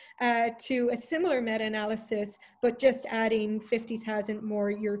that to a similar meta-analysis, but just adding 50,000 more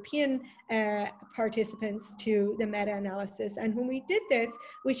European participants to the meta-analysis. And when we did this,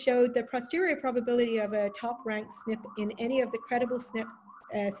 we showed the posterior probability of a top-ranked SNP in any of the credible SNP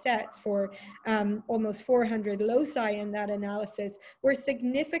sets for almost 400 loci in that analysis were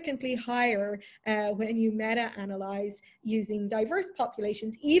significantly higher when you meta-analyze using diverse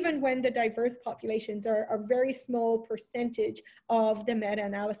populations, even when the diverse populations are a very small percentage of the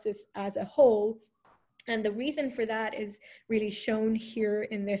meta-analysis as a whole. And the reason for that is really shown here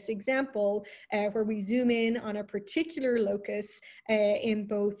in this example, where we zoom in on a particular locus in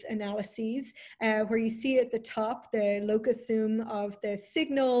both analyses, where you see at the top the locus zoom of the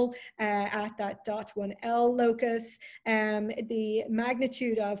signal at that .1L locus. The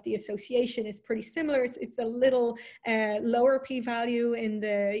magnitude of the association is pretty similar. It's a little lower p-value in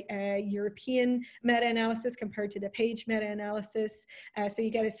the European meta-analysis compared to the PAGE meta-analysis. So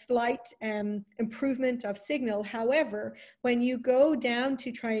you get a slight improvement of signal. However, when you go down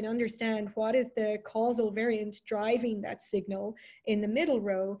to try and understand what is the causal variant driving that signal in the middle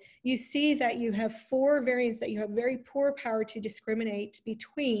row, you see that you have 4 variants that you have very poor power to discriminate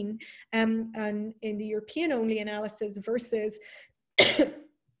between and in the European only analysis versus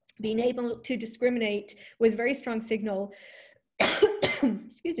being able to discriminate with very strong signal,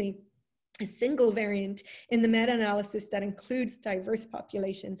 excuse me, a single variant in the meta-analysis that includes diverse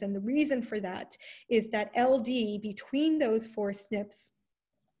populations. And the reason for that is that LD between those 4 SNPs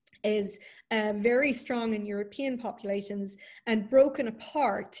is very strong in European populations and broken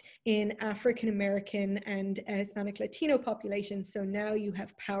apart in African American and Hispanic Latino populations. So now you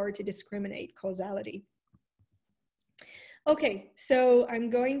have power to discriminate causality. Okay, so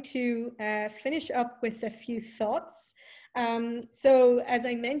I'm going to finish up with a few thoughts. So as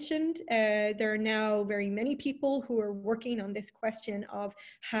I mentioned, there are now very many people who are working on this question of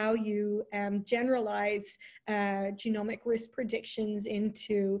how you generalize genomic risk predictions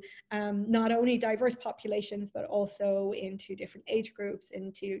into not only diverse populations, but also into different age groups,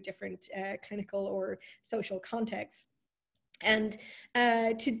 into different clinical or social contexts. And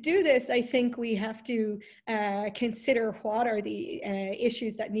to do this, I think we have to consider what are the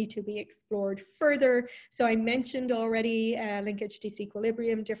issues that need to be explored further. So I mentioned already linkage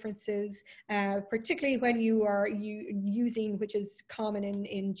disequilibrium differences, particularly when you are using, which is common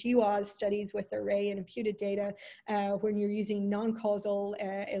in GWAS studies with array and imputed data, when you're using non-causal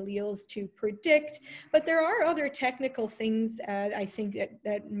alleles to predict. But there are other technical things I think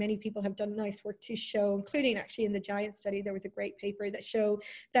that many people have done nice work to show, including actually in the GIANT study, there was a great paper that showed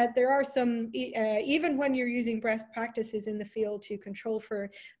that there are some, even when you're using best practices in the field to control for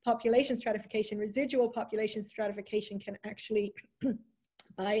population stratification, residual population stratification can actually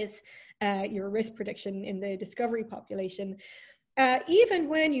bias your risk prediction in the discovery population. Even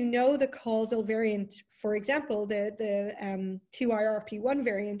when you know the causal variant, for example, the 2IRP1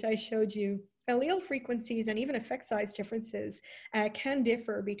 variant I showed you, allele frequencies and even effect size differences can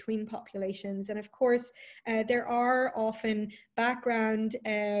differ between populations. And of course, there are often background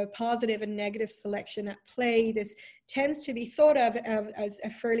positive and negative selection at play. This tends to be thought of as a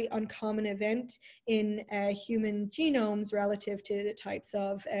fairly uncommon event in human genomes relative to the types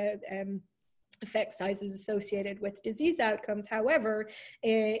of effect sizes associated with disease outcomes. However,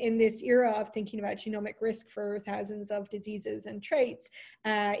 in this era of thinking about genomic risk for thousands of diseases and traits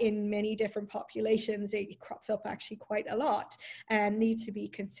in many different populations, it crops up actually quite a lot and needs to be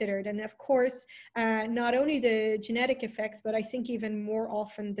considered. And of course, not only the genetic effects, but I think even more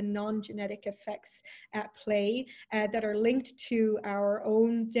often the non-genetic effects at play that are linked to our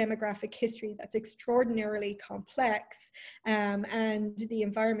own demographic history that's extraordinarily complex, and the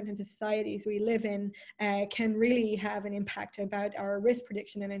environment and the societies we live live in can really have an impact about our risk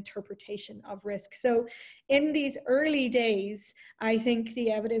prediction and interpretation of risk. So in these early days, I think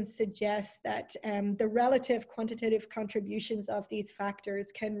the evidence suggests that the relative quantitative contributions of these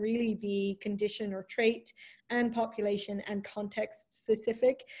factors can really be condition or trait and population and context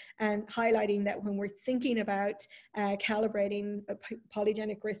specific, and highlighting that when we're thinking about calibrating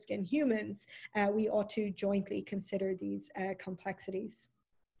polygenic risk in humans, we ought to jointly consider these complexities.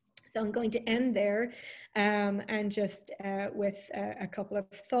 So I'm going to end there and just with a couple of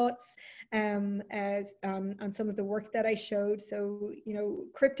thoughts on some of the work that I showed. So, you know,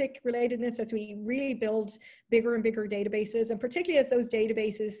 cryptic relatedness as we really build bigger and bigger databases, and particularly as those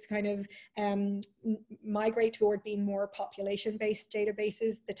databases kind of migrate toward being more population-based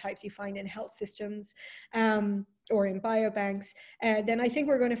databases, the types you find in health systems, or in biobanks, then I think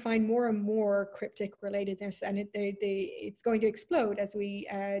we're going to find more and more cryptic relatedness, and it's going to explode as we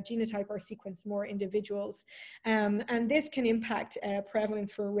genotype or sequence more individuals. And this can impact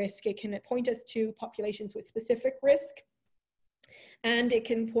prevalence for risk. It can point us to populations with specific risk, and it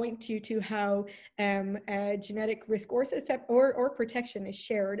can point you to how genetic risk or protection is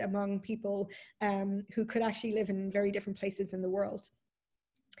shared among people who could actually live in very different places in the world.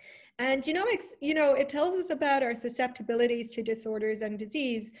 And genomics, you know, it tells us about our susceptibilities to disorders and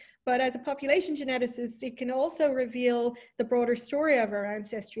disease, but as a population geneticist, it can also reveal the broader story of our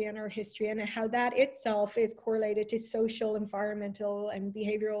ancestry and our history, and how that itself is correlated to social, environmental, and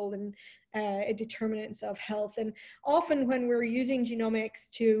behavioral and determinants of health. And often when we're using genomics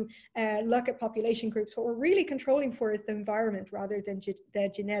to look at population groups, what we're really controlling for is the environment rather than the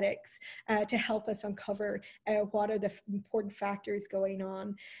genetics, to help us uncover what are the important factors going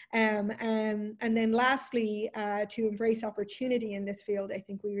on. And then lastly, to embrace opportunity in this field, I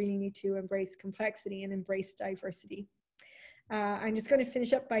think we really need to embrace complexity and embrace diversity. I'm just going to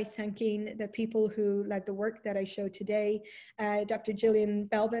finish up by thanking the people who led the work that I showed today. Dr. Gillian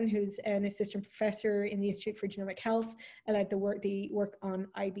Belbin, who's an assistant professor in the Institute for Genomic Health, led the work on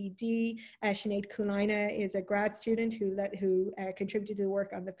IBD. Sinead Kulina is a grad student who contributed to the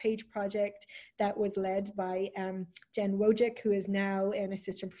work on the PAGE project that was led by Jen Wojcik, who is now an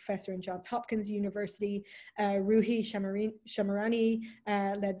assistant professor in Johns Hopkins University. Ruhi Shamarani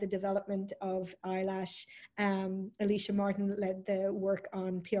led the development of eyelash. Alicia Martin led the work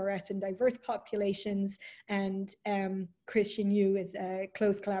on PRS in diverse populations, and Christian Yu is a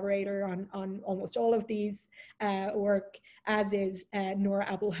close collaborator on almost all of these work, as is Nora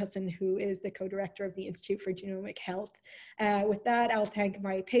Abul-Hassan, who is the co-director of the Institute for Genomic Health. With that, I'll thank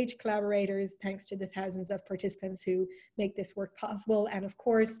my PAGE collaborators, thanks to the thousands of participants who make this work possible, and of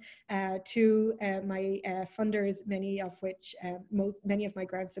course to my funders, many of my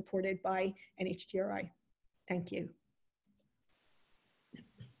grants supported by NHGRI. Thank you.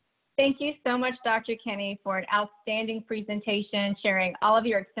 Thank you so much, Dr. Kenny, for an outstanding presentation, sharing all of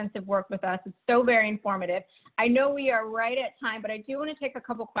your extensive work with us. It's so very informative. I know we are right at time, but I do want to take a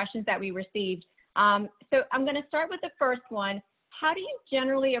couple questions that we received. So I'm going to start with the first one. How do you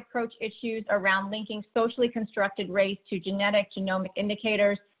generally approach issues around linking socially constructed race to genomic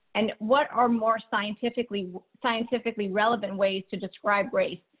indicators? And what are more scientifically relevant ways to describe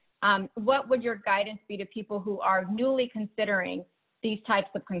race? What would your guidance be to people who are newly considering these types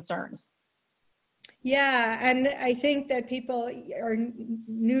of concerns? Yeah, and I think that people are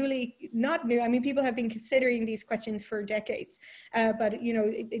not new. I mean, people have been considering these questions for decades, but you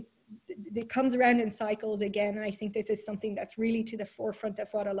know, it comes around in cycles again. And I think this is something that's really to the forefront of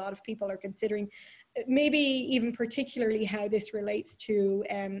what a lot of people are considering, maybe even particularly how this relates to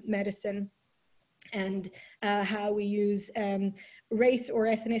medicine, and how we use race or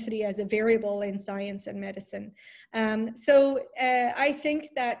ethnicity as a variable in science and medicine. So I think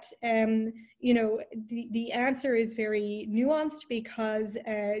that, you know, the answer is very nuanced, because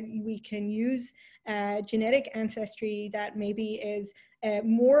we can use genetic ancestry that maybe is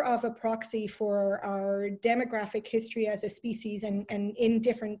more of a proxy for our demographic history as a species, and in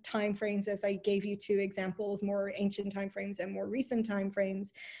different timeframes, as I gave you two examples, more ancient timeframes and more recent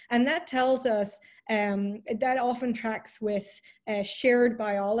timeframes. And that tells us that often tracks with shared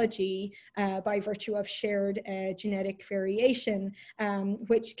biology by virtue of shared genetic variation,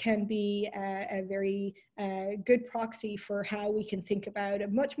 which can be a very good proxy for how we can think about a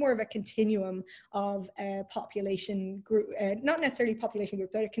much more of a continuum of population group, not necessarily population population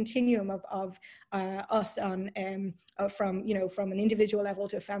group, but a continuum of us on from from an individual level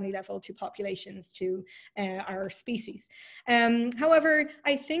to a family level to populations to our species. However,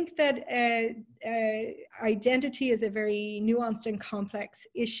 I think that identity is a very nuanced and complex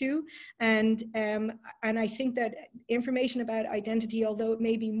issue, and I think that information about identity, although it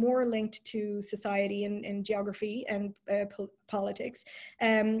may be more linked to society and geography and politics,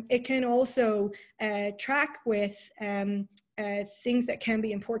 it can also track with things that can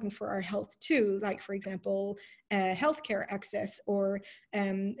be important for our health too, like for example, healthcare access or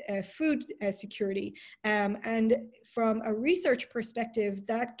food security. And from a research perspective,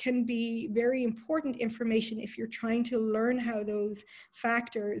 that can be very important information if you're trying to learn how those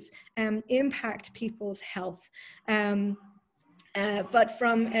factors impact people's health. But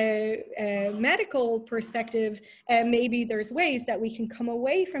from a medical perspective, maybe there's ways that we can come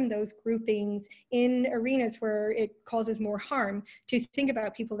away from those groupings in arenas where it causes more harm to think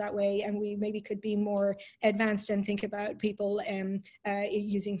about people that way, and we maybe could be more advanced and think about people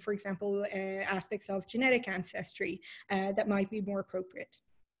using, for example, aspects of genetic ancestry that might be more appropriate.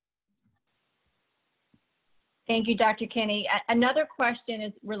 Thank you, Dr. Kinney. Another question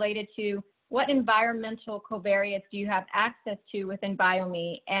is related to what environmental covariates do you have access to within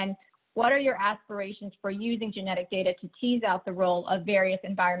BioMe, and what are your aspirations for using genetic data to tease out the role of various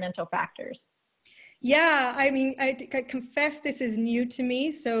environmental factors? Yeah, I mean, I confess this is new to me,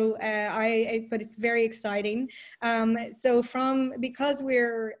 so but it's very exciting. So because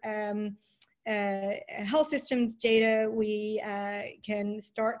we're health systems data, we can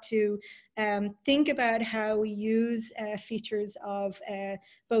start to think about how we use features of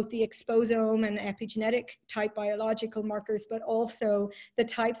both the exposome and epigenetic type biological markers, but also the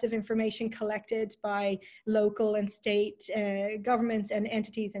types of information collected by local and state governments and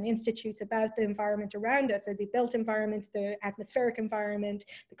entities and institutes about the environment around us, so the built environment, the atmospheric environment,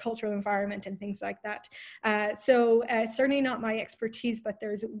 the cultural environment, and things like that. So certainly not my expertise, but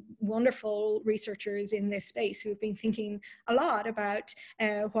there's wonderful researchers in this space who have been thinking a lot about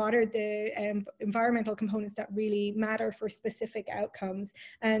what are the environmental components that really matter for specific outcomes.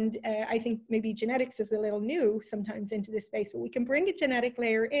 And I think maybe genetics is a little new sometimes into this space, but we can bring a genetic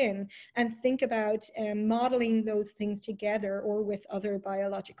layer in and think about modeling those things together or with other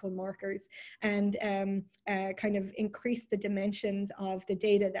biological markers, and kind of increase the dimensions of the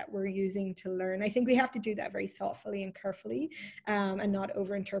data that we're using to learn. I think we have to do that very thoughtfully and carefully and not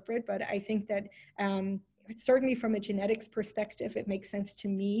overinterpret, but I think that certainly from a genetics perspective, it makes sense to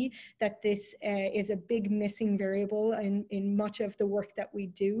me that this is a big missing variable in much of the work that we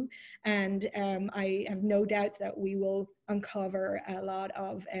do. And I have no doubts that we will uncover a lot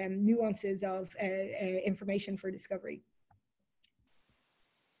of nuances of information for discovery.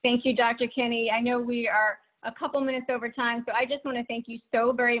 Thank you, Dr. Kinney. I know we are a couple minutes over time, so I just want to thank you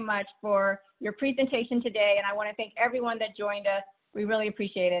so very much for your presentation today. And I want to thank everyone that joined us. We really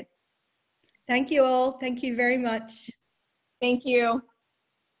appreciate it. Thank you all. Thank you very much. Thank you.